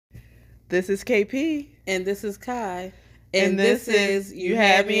This is KP. And this is Kai. And this is You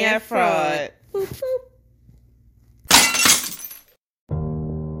Had Me at Fraud. Boop, boop.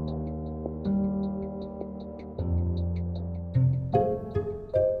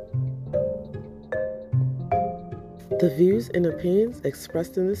 The views and opinions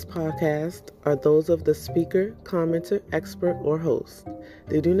expressed in this podcast are those of the speaker, commenter, expert, or host.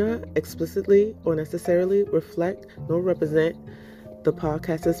 They do not explicitly or necessarily reflect nor represent the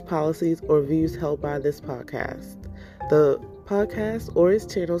podcast's policies or views held by this podcast. The podcast or its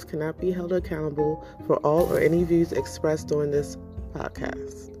channels cannot be held accountable for all or any views expressed during this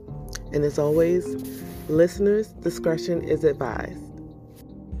podcast. And as always, listeners' discretion is advised.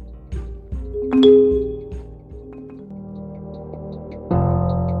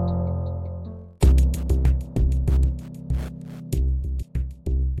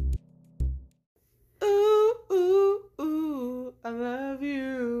 Ooh, ooh, ooh, I love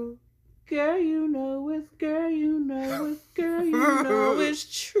you. Girl, you know it's, girl, you know it's, girl, you know it's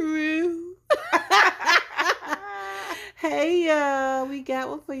true. Hey, we got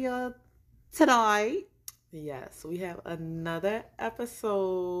one for y'all tonight. Yes, we have another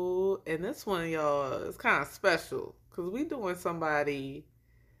episode, and this one, y'all, is kind of special because we doing somebody.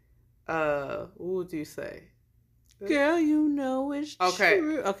 What would you say? Girl, you know it's Okay.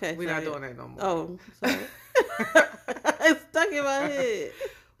 true. Okay, We're sorry. not doing that no more. Oh, sorry. It's stuck in my head.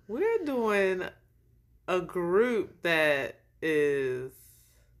 We're doing a group that is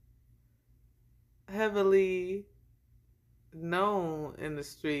heavily known in the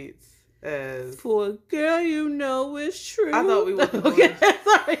streets as. For girl, you know it's true. I thought we were doing. Okay,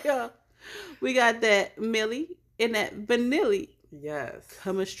 sorry, y'all. We got that Milli and that Vanilli Yes.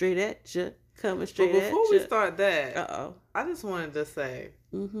 coming straight at you. Coming But straight at before you. we start that, Uh-oh. I just wanted to say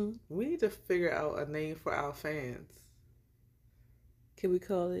Mm-hmm. we need to figure out a name for our fans. Can we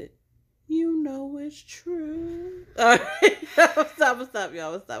call it You Know It's True? All right. Stop,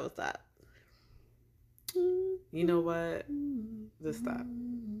 y'all. Stop. You know what? Just stop.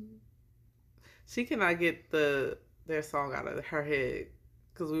 She cannot get their song out of her head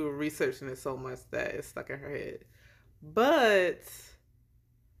because we were researching it so much that it's stuck in her head. But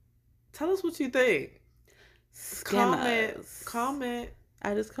tell us what you think. Comment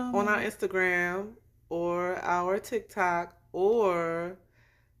I just comment on our Instagram or our TikTok, or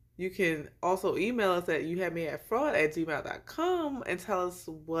you can also email us at youhadmeatfraud@gmail.com and tell us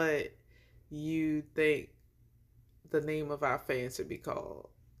what you think the name of our fans should be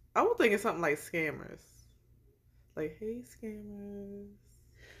called. I would think it's something like scammers. Like, hey, scammers.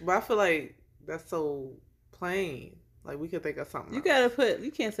 But I feel like that's so plain. Like, we could think of something You else. you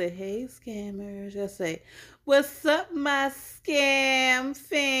can't say, hey, scammers. Just say, what's up, my scam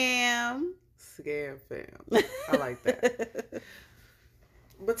fam? Scam fam. I like that.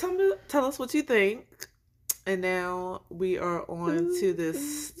 But tell us what you think. And now we are on to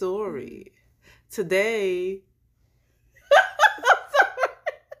this story. Today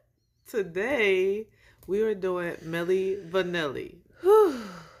we are doing Milli Vanilli.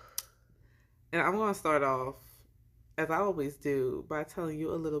 And I'm going to start off, as I always do, by telling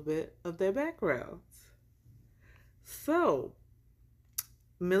you a little bit of their backgrounds. So,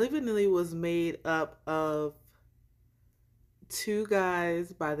 Milli Vanilli was made up of two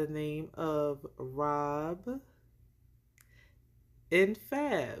guys by the name of Rob and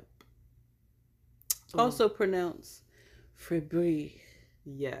Fab. Also pronounced Fabri.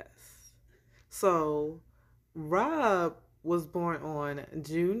 Yes. So, Rob was born on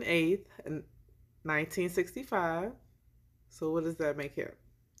June 8th, 1965. So, what does that make him?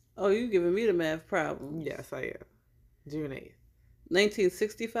 Oh, you giving me the math problem. Yes, I am. June 8th.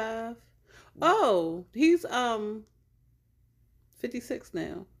 1965? Oh, he's 56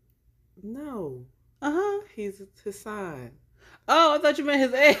 now. No. Uh-huh. He's his sign. Oh, I thought you meant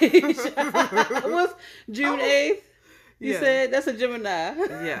his age. What's June 8th? You said that's a Gemini.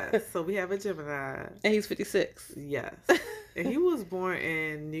 Yes. So we have a Gemini. And he's 56. Yes. And he was born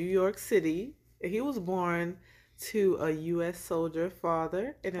in New York City. And he was born to a U.S. soldier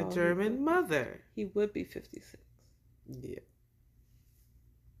father and a German mother. He would be 56. Yeah.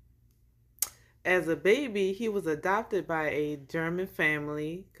 As a baby, he was adopted by a German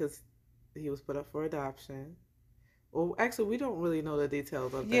family because he was put up for adoption. Well, actually, we don't really know the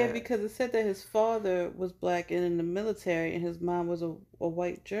details of that. Yeah, because it said that his father was black and in the military, and his mom was a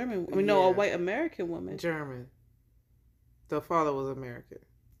white German. A white American woman. German. The father was American.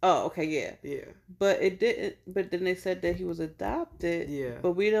 Oh, okay, yeah. Yeah. But it didn't. But then they said that he was adopted. Yeah.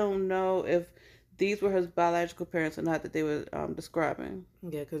 But we don't know if these were his biological parents or not that they were describing.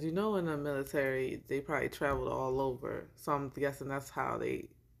 Yeah, because in the military, they probably traveled all over. So I'm guessing that's how they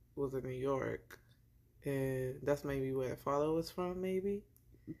was in New York, and that's maybe where father was from, maybe,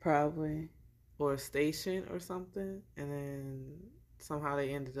 Probably. or a station or something, and then somehow they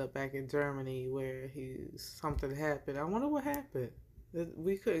ended up back in Germany where something happened. I wonder what happened.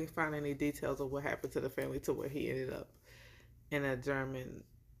 We couldn't find any details of what happened to the family to where he ended up in a German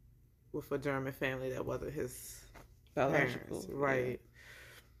with a German family that wasn't his Biological. parents, right?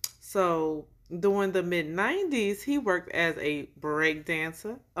 Yeah. So during the mid-90s, he worked as a break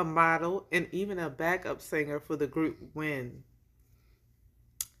dancer, a model, and even a backup singer for the group Win.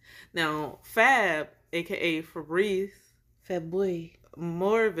 Now, Fab, aka Fabrice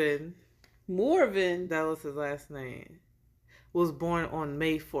Morvan, Morvan, that was his last name, was born on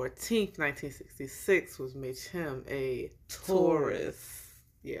May 14th, 1966, which makes him a Taurus.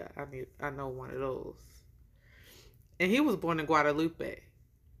 Yeah, I know one of those. And he was born in Guadeloupe.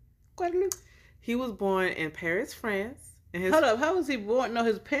 He was born in Paris, France. And Hold up, how was he born? No,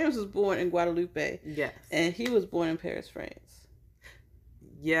 his parents was born in Guadeloupe. Yes. And he was born in Paris, France.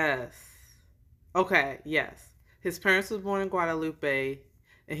 Yes. Okay, yes. His parents was born in Guadeloupe,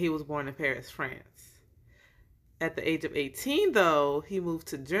 and he was born in Paris, France. At the age of 18, though, he moved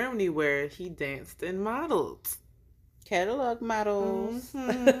to Germany where he danced and modeled. Catalog models.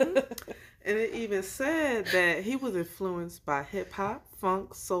 Mm-hmm. And it even said that he was influenced by hip-hop,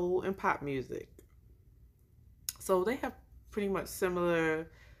 funk, soul, and pop music. So they have pretty much similar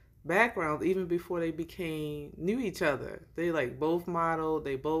backgrounds even before they knew each other. They like both modeled,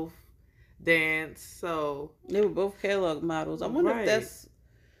 they both danced, so they were both catalog models. I wonder if that's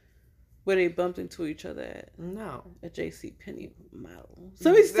where they bumped into each other at. No. A JCPenney model.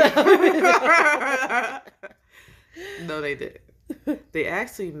 So we stopped. No, they didn't. They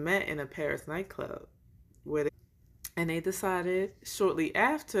actually met in a Paris nightclub and they decided shortly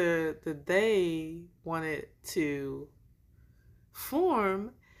after that they wanted to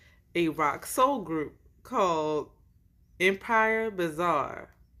form a rock soul group called Empire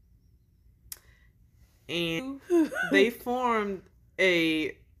Bazaar. And they formed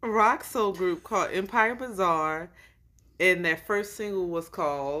a rock soul group called Empire Bazaar, and their first single was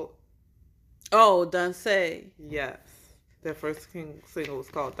called Danse. Yes. Their first single was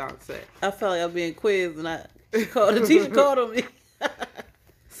called Danse. I felt like I was being quizzed and the teacher called on me.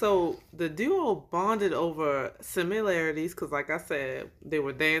 So the duo bonded over similarities because, like I said, they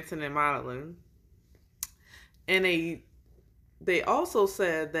were dancing and modeling. And they also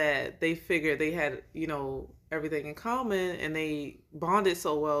said that they figured they had, everything in common, and they bonded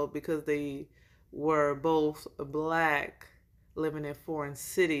so well because they were both Black living in foreign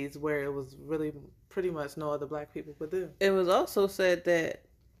cities where it was really pretty much no other Black people but them. It was also said that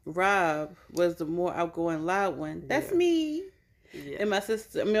Rob was the more outgoing, loud one. That's me. Yeah. And my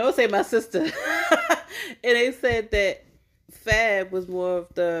sister, I would say my sister. And they said that Fab was more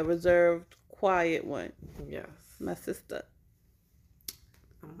of the reserved, quiet one. Yes. My sister.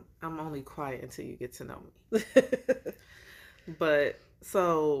 I'm only quiet until you get to know me. But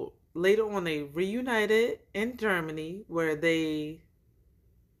so later on, they reunited in Germany where they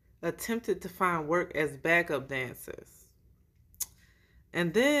attempted to find work as backup dancers.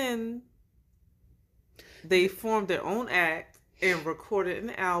 And then they formed their own act and recorded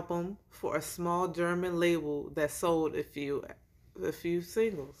an album for a small German label that sold a few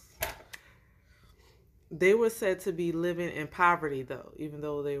singles. They were said to be living in poverty, though, even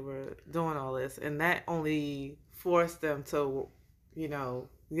though they were doing all this. And that only forced them to,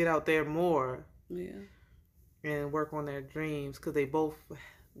 get out there more. Yeah. And work on their dreams because they both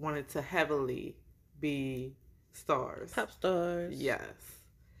wanted to heavily be stars. Pop stars. Yes.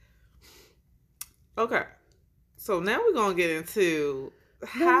 Okay. So now we're going to get into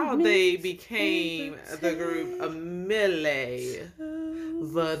how they became the group Milli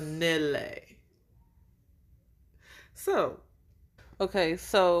Vanilli. So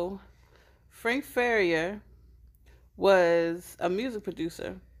Frank Ferrier was a music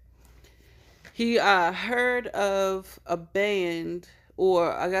producer. He heard of a band,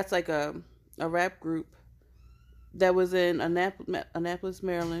 or I guess like a rap group that was in Annapolis,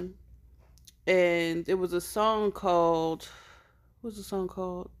 Maryland, and it was a song called. What's the song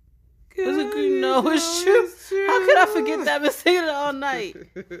called? Was it good? No, it's true. How could I forget that? I've been singing it all night.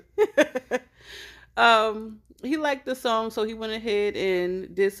 He liked the song, so he went ahead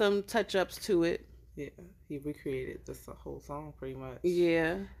and did some touch-ups to it. Yeah, he recreated the whole song pretty much.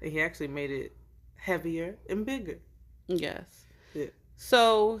 Yeah. And he actually made it heavier and bigger. Yes. Yeah.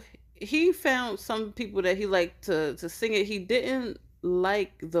 So he found some people that he liked to sing it. He didn't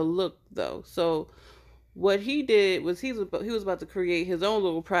like the look, though. So what he did was he was about to create his own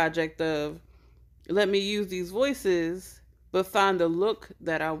little project of, let me use these voices but find the look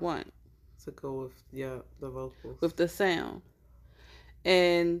that I want to go with the vocals with the sound.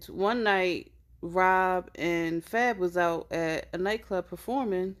 And one night, Rob and Fab was out at a nightclub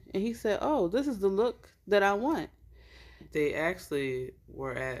performing, and he said, "Oh, this is the look that I want." They actually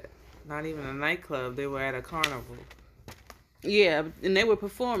were at not even a nightclub; they were at a carnival. Yeah, and they were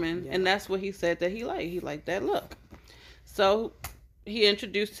performing, and that's what he said that he liked. He liked that look. So he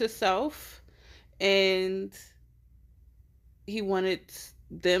introduced himself, and he wanted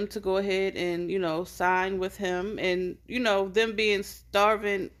them to go ahead and, sign with him. And, them being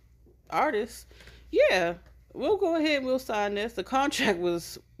starving artists, yeah, we'll go ahead and we'll sign this. The contract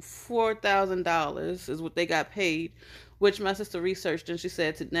was $4,000 is what they got paid, which my sister researched, and she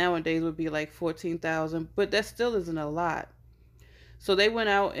said nowadays would be like 14,000, but that still isn't a lot. So they went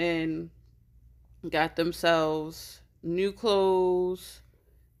out and got themselves new clothes.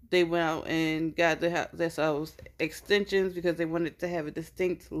 They went out and got themselves extensions because they wanted to have a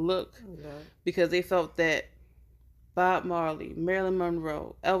distinct look. Yeah. Because they felt that Bob Marley, Marilyn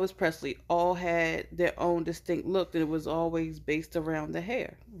Monroe, Elvis Presley all had their own distinct look, and it was always based around the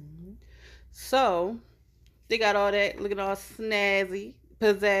hair. Mm-hmm. So they got all that looking all snazzy,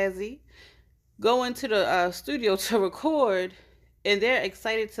 pizzazzy, go into the studio to record, and they're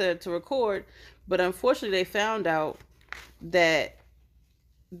excited to record, but unfortunately they found out that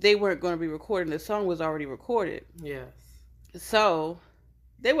they weren't going to be recording. The song was already recorded. Yes. So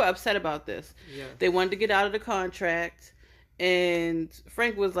they were upset about this. Yes. They wanted to get out of the contract, and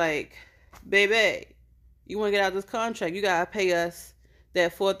Frank was like, "Baby, you want to get out of this contract? You gotta pay us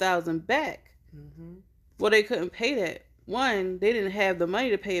that $4,000 back." Mm-hmm. Well, they couldn't pay that. One, they didn't have the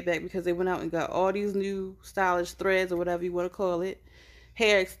money to pay it back because they went out and got all these new stylish threads or whatever you want to call it,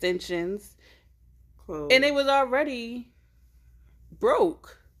 hair extensions, clothes. And they was already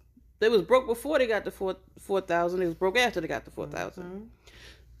broke. They was broke before they got the 4,000. They was broke after they got the 4,000. Mm-hmm.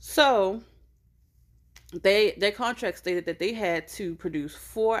 So their contract stated that they had to produce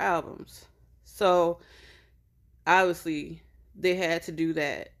 4 albums. So obviously they had to do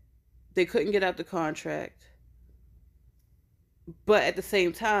that. They couldn't get out the contract. But at the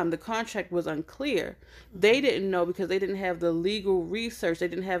same time, the contract was unclear. They didn't know because they didn't have the legal research. They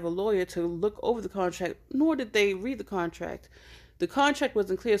didn't have a lawyer to look over the contract, nor did they read the contract. The contract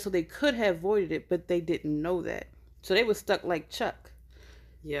wasn't clear, so they could have voided it, but they didn't know that. So they were stuck like Chuck.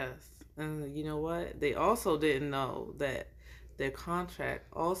 Yes. And you know what? They also didn't know that their contract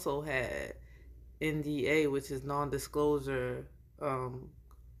also had NDA, which is non-disclosure,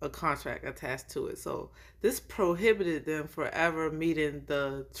 a contract attached to it. So this prohibited them forever meeting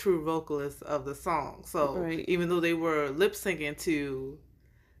the true vocalist of the song. So Right. even though they were lip syncing to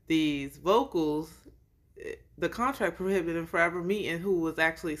these vocals, the contract prohibited them forever meeting who was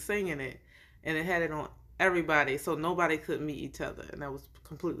actually singing it, and it had it on everybody, so nobody could meet each other, and that was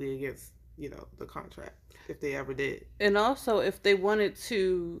completely against the contract if they ever did. And also, if they wanted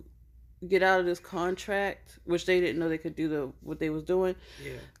to get out of this contract, which they didn't know they could do what they was doing.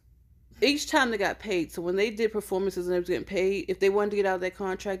 Yeah. Each time they got paid. So when they did performances and they was getting paid, if they wanted to get out of that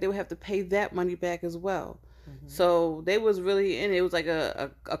contract, they would have to pay that money back as well. Mm-hmm. So they was really in it. It was like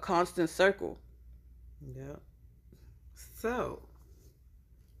a constant circle. Yeah. So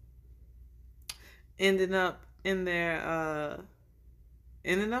ending up in it,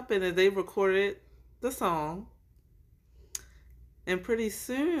 they recorded the song. And pretty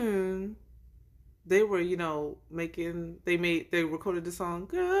soon, they were, they recorded the song,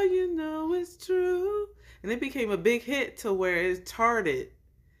 "Girl, you know it's true." And it became a big hit to where it charted.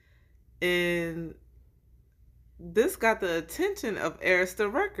 And this got the attention of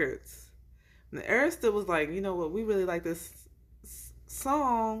Arista Records. And Arista was like, you know what, we really like this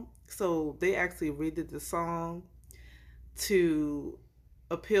song. So they actually redid the song to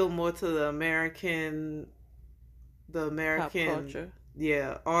appeal more to the American pop culture.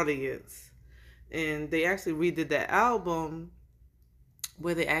 Audience. And they actually redid that album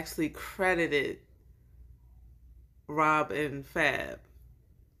where they actually credited Rob and Fab,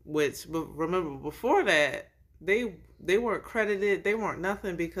 which, remember, before that they weren't credited, they weren't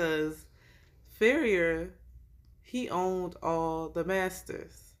nothing, because Ferrier, he owned all the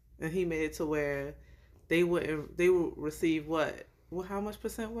masters, and he made it to where they would receive what? Well, how much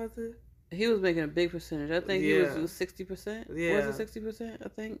percent was it? He was making a big percentage. I think he was 60%. Yeah. Was it 60%? I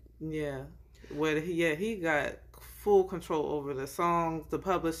think. Yeah. Where he got full control over the songs, the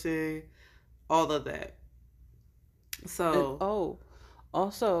publishing, all of that. So and,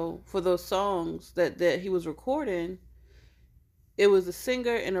 also for those songs that he was recording, it was a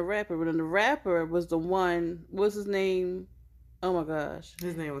singer and a rapper. But the rapper was the one. What's his name? Oh my gosh.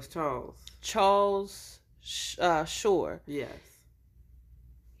 His name was Charles. Charles Shore. Yes.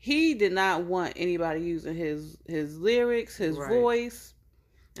 He did not want anybody using his lyrics, his voice.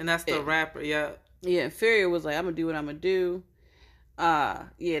 And that's the rapper, yeah. Yeah, Inferior was like, I'm gonna do what I'm gonna do. Yeah,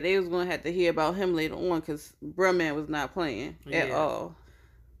 they was gonna have to hear about him later on because Bruh Man was not playing at all.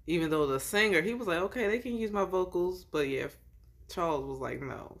 Even though the singer, he was like, okay, they can use my vocals, but yeah, Charles was like,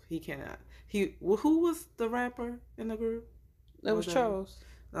 no, he cannot. Who was the rapper in the group? That was Charles.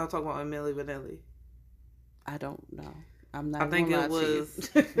 I'm talking about Milli Vanilli. I don't know. I'm not. I think it was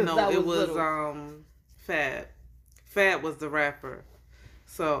no, it was Fab. Fab was the rapper.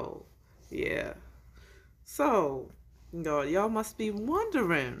 So yeah. So y'all must be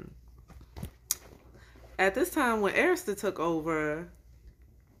wondering. At this time when Arista took over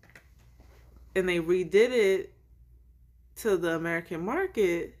and they redid it to the American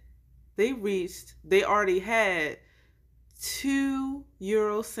market, they already had 2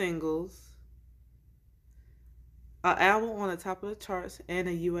 Euro singles, an album on the top of the charts, and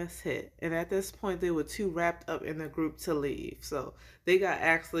a US hit. And at this point they were too wrapped up in the group to leave. So they got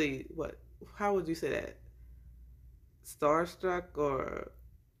actually, how would you say that? Starstruck, or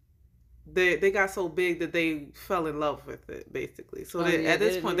they got so big that they fell in love with it, basically. So at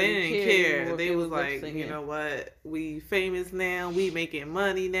this point they didn't care. They was like, you know what, we famous now, we making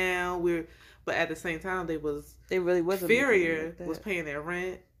money now, but at the same time they really wasn't. Inferior was paying their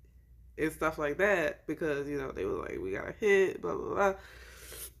rent and stuff like that because they were like, we got a hit, blah blah blah.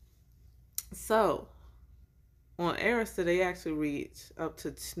 So on Arista they actually reached up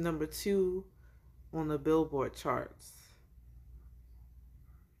to number 2 on the Billboard charts.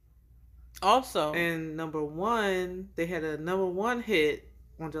 Also, and number 1, they had a number 1 hit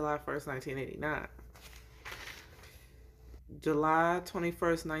on July 1st, 1989. July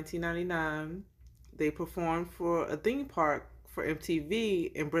 21st, 1999, they performed for a theme park for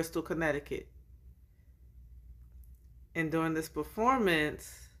MTV in Bristol, Connecticut. And during this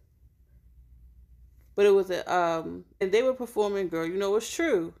performance, but it was and they were performing "Girl, You Know It's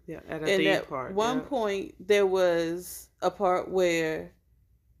True." Yeah, at a theme park. At one point, there was a part where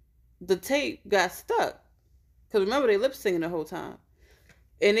the tape got stuck. Because remember, they lip singing the whole time.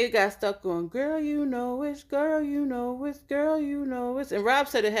 And it got stuck on "Girl, You Know It's, Girl, You Know It's, Girl, You Know It's." And Rob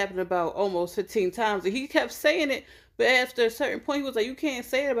said it happened about almost 15 times. And he kept saying it, but after a certain point, he was like, you can't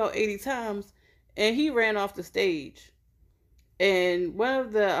say it about 80 times. And he ran off the stage. And one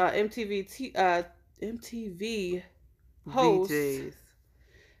of the MTV hosts VJs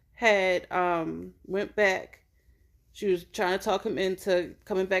had went back. She was trying to talk him into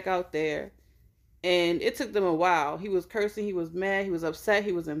coming back out there, and it took them a while. He was cursing, he was mad, he was upset,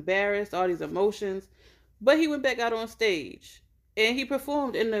 he was embarrassed, all these emotions, but he went back out on stage and he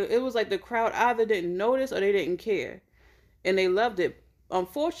performed. It was like the crowd either didn't notice or they didn't care, and they loved it.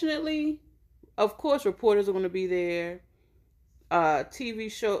 Unfortunately, of course, reporters are going to be there. TV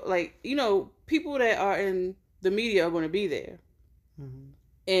show, people that are in the media are going to be there.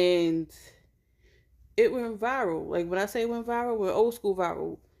 Mm-hmm. And it went viral. Like, when I say it went viral, we're old school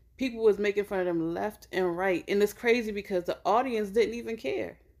viral. People was making fun of them left and right. And it's crazy because the audience didn't even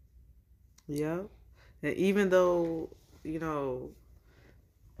care. Yeah. And even though,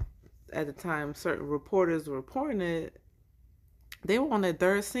 at the time certain reporters were reporting it, they were on their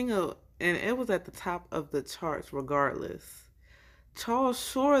 3rd single and it was at the top of the charts regardless. Charles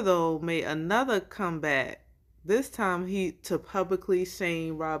Shore, though, made another comeback. This time to publicly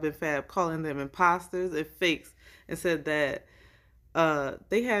shame Rob and Fab, calling them imposters and fakes, and said that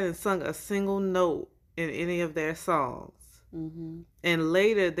they hadn't sung a single note in any of their songs. Mm-hmm. And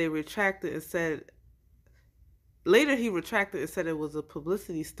later he retracted and said it was a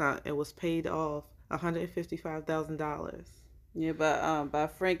publicity stunt and was paid off $155,000. Yeah, by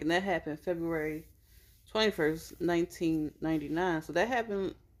Frank, and that happened February 21st, 1999. So that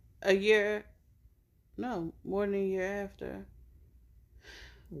happened more than a year after.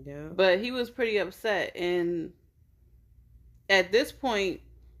 Yeah. But he was pretty upset, and at this point,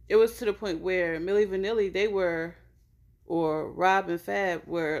 it was to the point where Milli Vanilli, Rob and Fab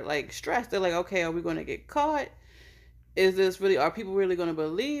were like stressed. They're like, okay, are we going to get caught? Are people really going to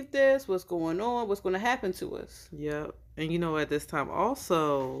believe this? What's going on? What's going to happen to us? Yeah. And at this time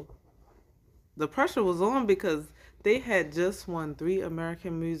also, the pressure was on because they had just won 3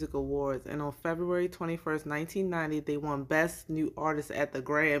 American Music Awards, and on February 21st, 1990, they won Best New Artist at the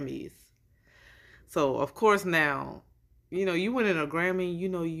Grammys. So, of course, now, you winning a Grammy,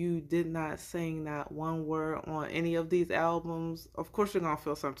 you did not sing not one word on any of these albums. Of course, you're going to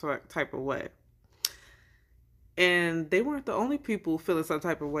feel some type of way. And they weren't the only people feeling some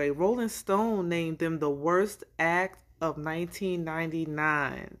type of way. Rolling Stone named them the worst act of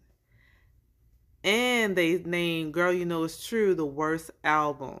 1999. And they named Girl You Know It's True the worst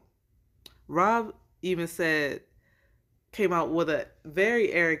album. Rob even came out with a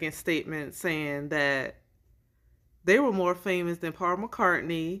very arrogant statement saying that they were more famous than Paul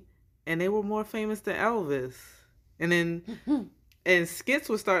McCartney and they were more famous than Elvis. And then and skits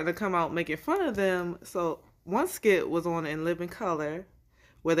were starting to come out making fun of them. So one skit was on In Living Color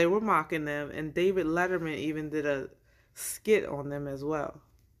where they were mocking them, and David Letterman even did a skit on them as well.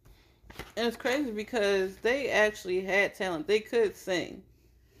 And it's crazy because they actually had talent. They could sing.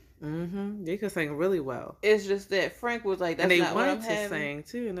 They could sing really well. It's just that Frank was like, "That's not what I'm having." And they wanted to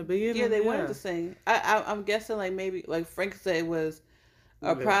sing too in the beginning. Yeah, they wanted to sing. I'm guessing like maybe like Frank said it was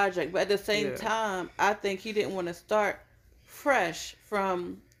a project, but at the same time, I think he didn't want to start fresh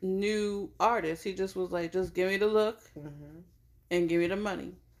from new artists. He just was like, "Just give me the look and give me the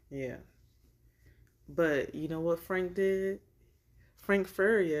money." Yeah. But you know what Frank did? Frank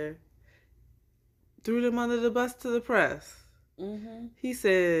Furrier threw them under the bus to the press. He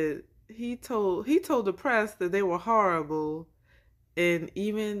said he told the press that they were horrible, and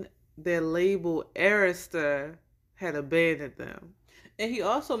even their label Arista had abandoned them. And he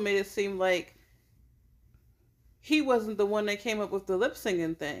also made it seem like he wasn't the one that came up with the lip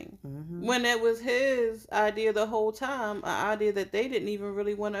singing thing, when it was his idea the whole time, an idea that they didn't even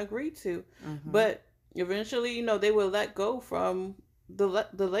really want to agree to. But eventually, you know, they were let go from the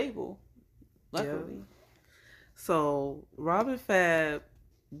label. Luckily. Yeah. So Robin Fab,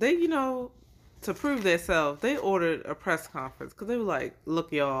 they, you know, to prove themselves, they ordered a press conference because they were like,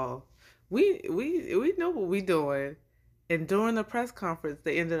 "Look, y'all, we know what we doing." And during the press conference,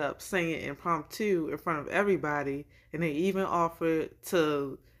 they ended up singing impromptu in front of everybody, and they even offered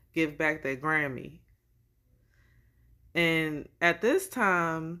to give back their Grammy. And at this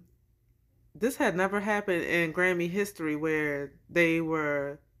time, this had never happened in Grammy history where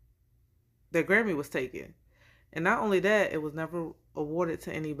their Grammy was taken. And not only that, it was never awarded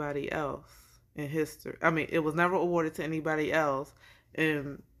to anybody else in history. I mean, it was never awarded to anybody else.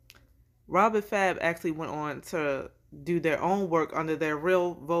 And Robin Fab actually went on to do their own work under their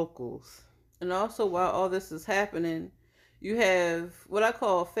real vocals. And also, while all this is happening, you have what I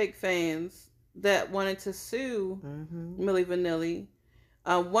call fake fans that wanted to sue Milli Vanilli.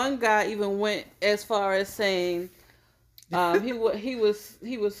 One guy even went as far as saying he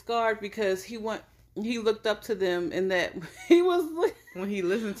was scarred because he looked up to them, and that when he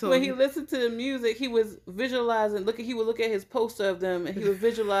listened to the music, he was visualizing. He would look at his poster of them, and he would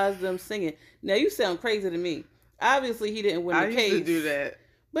visualize them singing. Now you sound crazy to me. Obviously, he didn't win the case. I used to do that,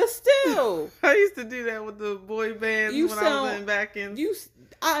 but still, I used to do that with the boy bands when I was in back in.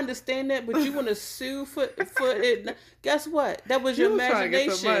 I understand that, but you want to sue for it? Guess what? That was your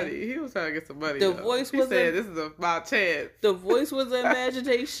imagination. He was trying to get some money. The voice was. He said, "This is my chance." The voice was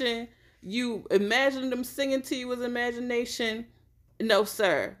imagination. You imagined them singing to you was imagination. No,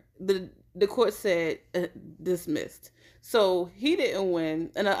 sir. The court said dismissed. So he didn't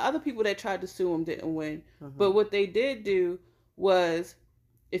win, and the other people that tried to sue him didn't win. But what they did do was,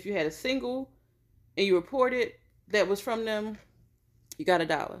 if you had a single and you reported that was from them, you got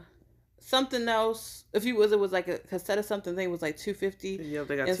 $1. Something else, it was like a cassette or something, thing was like $2.50. Yeah,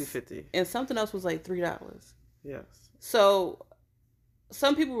 they got $2.50. And something else was like $3. Yes. So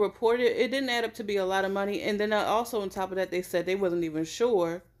some people reported it didn't add up to be a lot of money, and then also on top of that, they said they wasn't even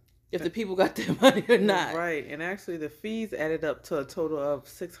sure if the people got their money or not. Right, and actually the fees added up to a total of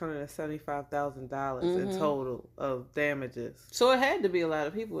 $675,000 in total of damages. So it had to be a lot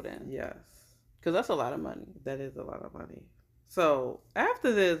of people then. Yes. Because that's a lot of money. That is a lot of money. So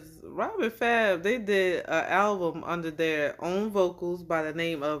after this, Robin Fab, they did an album under their own vocals by the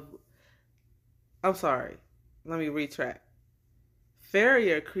name of, I'm sorry, let me retract.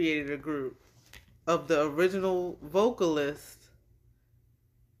 Ferrier created a group of the original vocalist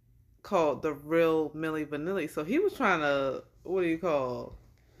called The Real Milli Vanilli. So he was trying to,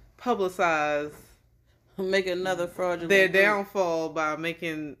 publicize, make another fraudulent their downfall by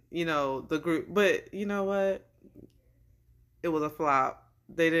making, the group. But you know what? It was a flop.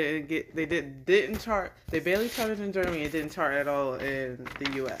 They didn't chart. They barely charted in Germany. It didn't chart at all in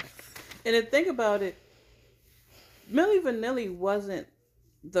the U.S. And to think about it, Milli Vanilli wasn't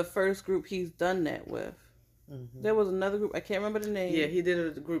the first group he's done that with. There was another group. I can't remember the name. Yeah, he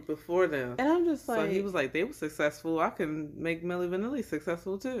did a group before them. And I'm just like... So he was like, they were successful. I can make Milli Vanilli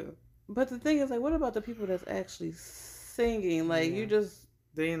successful too. But the thing is, like, what about the people that's actually singing? Like, you just...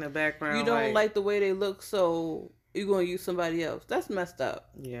 They in the background. You don't like the way they look, so you're going to use somebody else. That's messed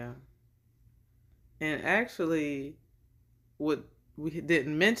up. Yeah. And actually, what we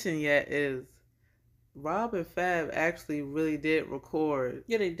didn't mention yet is Rob and Fab actually really did record.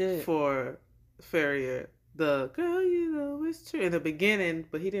 Yeah, they did. For Farrier. The girl, you know, it's true in the beginning,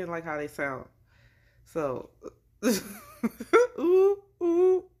 but he didn't like how they sound. So, ooh,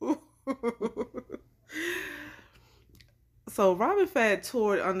 ooh, ooh. So Rob and Fat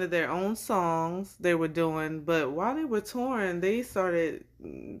toured under their own songs they were doing, but while they were touring, they started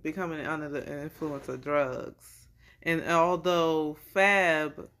becoming under the influence of drugs. And although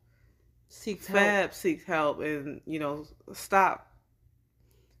Fab seeked help and, you know, stopped,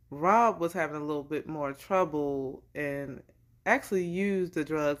 Rob was having a little bit more trouble and actually used the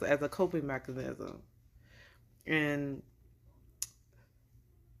drugs as a coping mechanism. And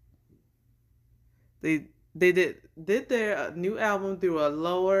they did their new album through a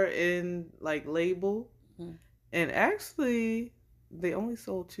lower end like label, and actually they only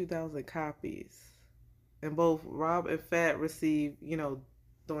sold 2,000 copies. And both Rob and Fat received, you know,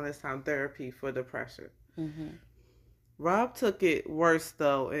 during this time therapy for depression. Rob took it worse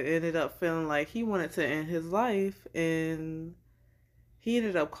though and ended up feeling like he wanted to end his life, and he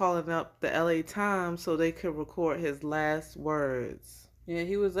ended up calling up the LA Times so they could record his last words. Yeah,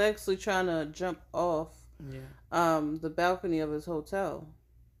 he was actually trying to jump off the balcony of his hotel.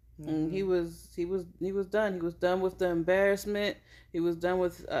 And he was done. He was done with the embarrassment. He was done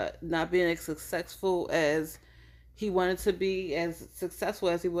with not being as successful as he wanted to be, as successful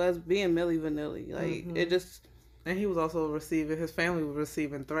as he was being Milli Vanilli. Like it just. And he was also his family was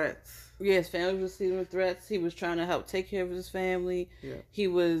receiving threats. Yeah, his family was receiving threats. He was trying to help take care of his family. Yeah. He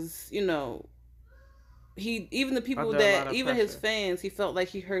was, you know, even the people that, even his fans, he felt like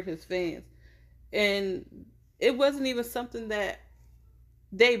he hurt his fans. And it wasn't even something that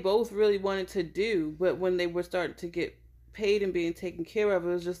they both really wanted to do. But when they were starting to get paid and being taken care of, it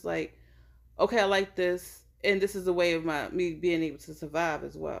was just like, okay, I like this. And this is a way of me being able to survive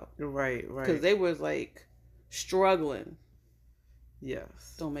as well. Right. Because they was like struggling.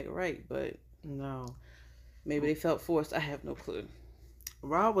 Yes. Don't make it right, but no. Maybe they felt forced. I have no clue.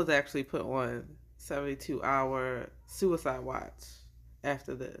 Rob was actually put on 72-hour suicide watch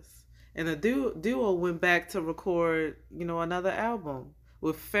after this. And the duo went back to record, you know, another album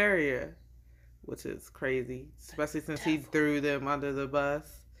with Farrier, which is crazy, especially since he threw them under the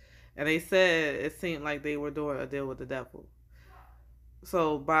bus. And they said it seemed like they were doing a deal with the devil.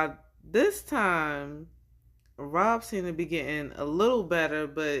 So by this time, Rob seemed to be getting a little better,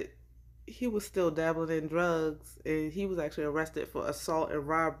 but he was still dabbling in drugs, and he was actually arrested for assault and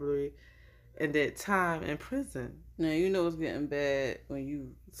robbery and did time in prison. Now, you know it's getting bad when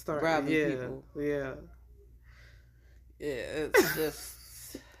you start robbing people. Yeah, it's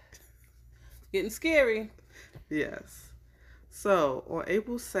just getting scary. Yes. So, on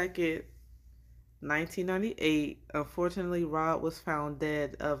April 2nd, 1998, unfortunately, Rob was found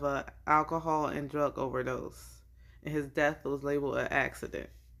dead of an alcohol and drug overdose, and his death was labeled an accident.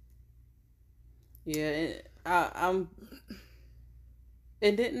 Yeah,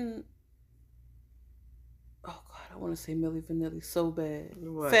 it didn't. Oh God, I want to say Milli Vanilli so bad.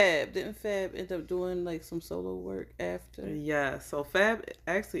 What? Didn't Fab end up doing like some solo work after? Yeah, so Fab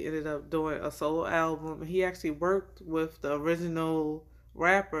actually ended up doing a solo album. He actually worked with the original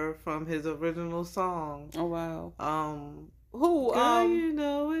rapper from his original song. Oh wow. Who? Girl, you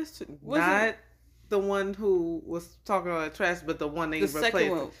know it's not the one who was talking about trash, but the one they replaced.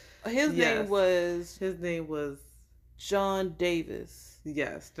 Second one. His name was John Davis.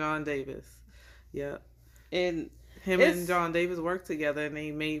 Yes, John Davis. Yeah. And him and John Davis worked together, and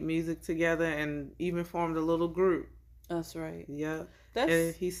they made music together, and even formed a little group. That's right. Yeah.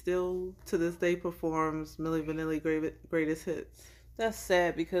 And he still to this day performs Milli Vanilli greatest hits. That's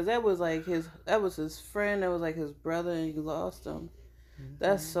sad because that was his friend, that was like his brother, and he lost him. Mm-hmm.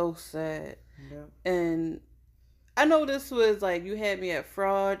 That's so sad. Yeah. And I know this was like you had me at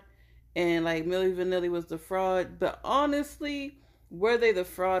fraud, and like Milli Vanilli was the fraud, but honestly, were they the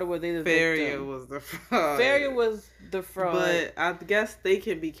fraud or were they the Farrier victim? was the fraud. Farrier was the fraud. But I guess they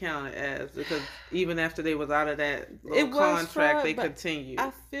can be counted as, because even after they was out of that little contract, fraud, they continued.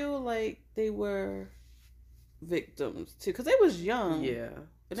 I feel like they were victims too, because they was young. Yeah.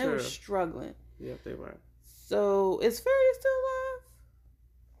 And they were struggling. Yep, they were. So, is Farrier still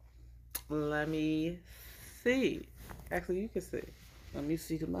alive? Let me see. Actually, you can see. Let me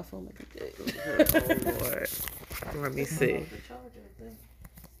see, because my phone might be dead. Oh, Lord. Let me see.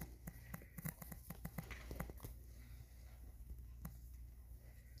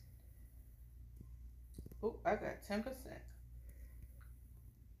 Oh, I got 10%.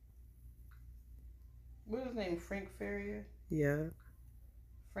 What's his name? Frank Farrier? Yeah.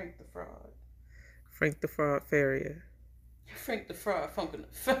 Frank the Fraud. Frank the Fraud Farrier. Frank the Fraud funkin'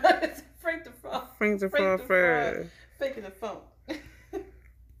 Frank the Fraud. Frank the Fraud Farrier. Faking the funk.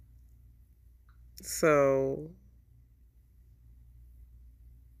 So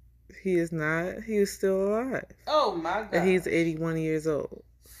he is not. He is still alive. Oh my God. And he's 81 years old.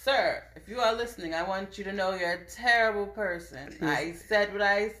 Sir, if you are listening, I want you to know you're a terrible person. I said what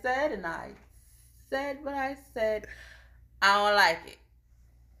I said, and I said what I said. I don't like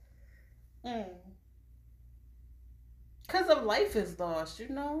it. Because of life is lost, you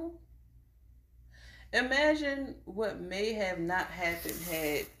know? Imagine what may have not happened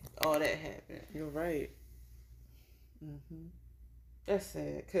had all that happened. You're right. That's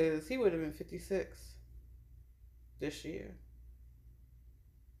sad, because he would have been 56 this year.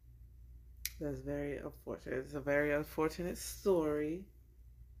 That's very unfortunate. It's a very unfortunate story.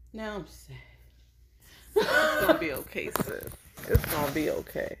 Now I'm sad. It's going to be okay, sis. It's going to be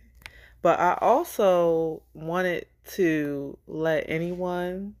okay. But I also wanted to let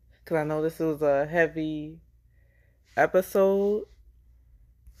anyone, because I know this was a heavy episode,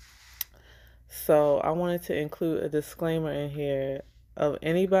 so I wanted to include a disclaimer in here of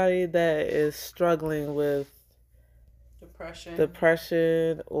anybody that is struggling with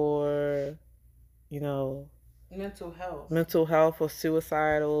depression or, you know, mental health or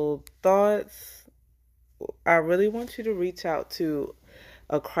suicidal thoughts. I really want you to reach out to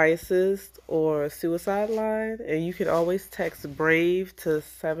a crisis or suicide line, and you can always text BRAVE to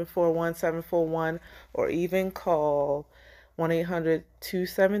 741-741 or even call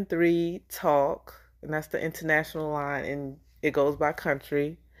 1-800-273-TALK, and that's the international line, and it goes by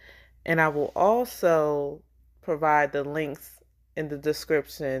country. And I will also provide the links in the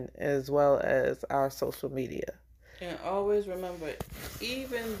description as well as our social media. And always remember,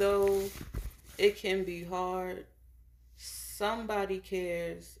 even though it can be hard, somebody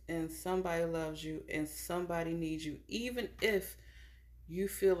cares and somebody loves you and somebody needs you. Even if you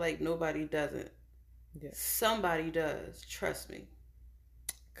feel like nobody doesn't, somebody does. Trust me.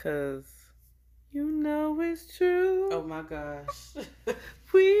 Because you know it's true. Oh my gosh.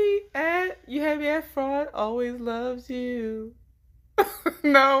 You Have Me at Fraud always loves you.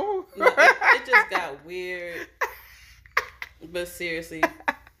 No, it just got weird. But seriously,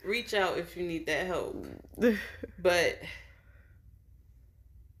 reach out if you need that help. But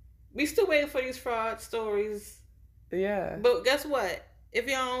we still waiting for these fraud stories. Yeah. But guess what? If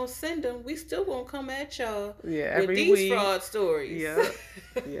y'all don't send them, we still won't come at y'all with these fraud stories. Yep.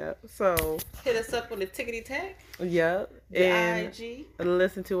 Yep. So hit us up on the Tickety Tack. Yep. The and IG.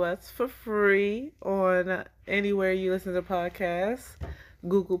 Listen to us for free on anywhere you listen to podcasts.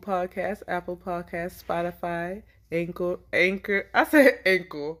 Google Podcasts, Apple Podcasts, Spotify, Anchor. I said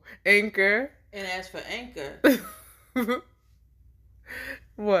Anchor. And as for Anchor.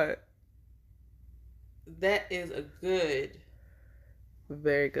 What? That is a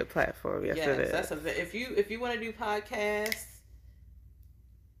very good platform. Yes, it is. That's if you want to do podcasts.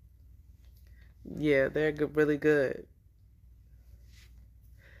 Yeah, they're good, really good.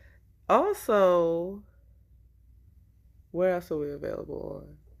 Also, where else are we available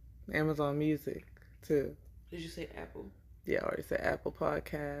on? Amazon Music too. Did you say Apple? Yeah, I already said Apple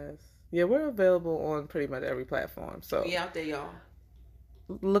Podcasts. Yeah, we're available on pretty much every platform. So we out there, y'all.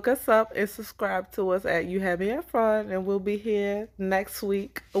 Look us up and subscribe to us at You Had Me at Fraud, and we'll be here next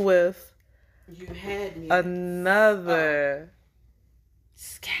week with You Had Me another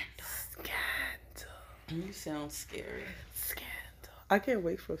scandal. You sound scary. Scandal. I can't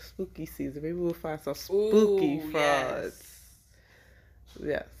wait for spooky season. Maybe we'll find some spooky frauds.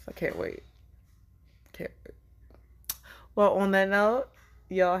 Yes, I can't wait. Well, on that note,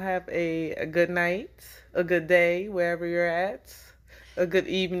 y'all have a good night, a good day, wherever you're at. A good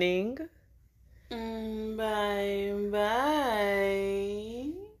evening. Bye.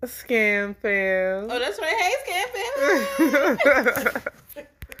 Scam fam. Oh, that's right. Hey, Scam fam.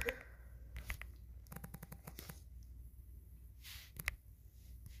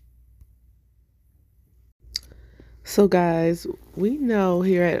 So, guys, we know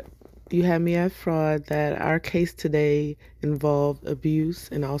here at You Had Me at Fraud that our case today involved abuse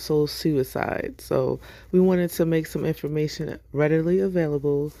and also suicide. So we wanted to make some information readily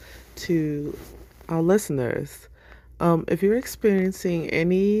available to our listeners. If you're experiencing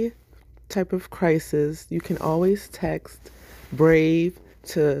any type of crisis, you can always text BRAVE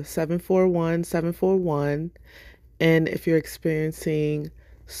to 741-741. And if you're experiencing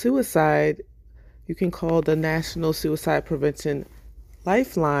suicide, you can call the National Suicide Prevention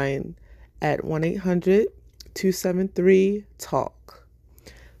Lifeline at 1-800-273-TALK.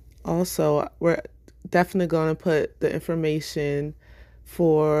 Also, we're definitely going to put the information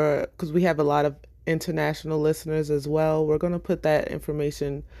because we have a lot of international listeners as well. We're going to put that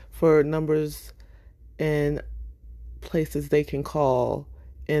information for numbers and places they can call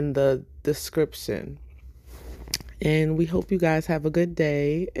in the description. And we hope you guys have a good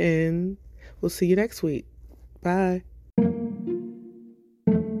day, and we'll see you next week. Bye.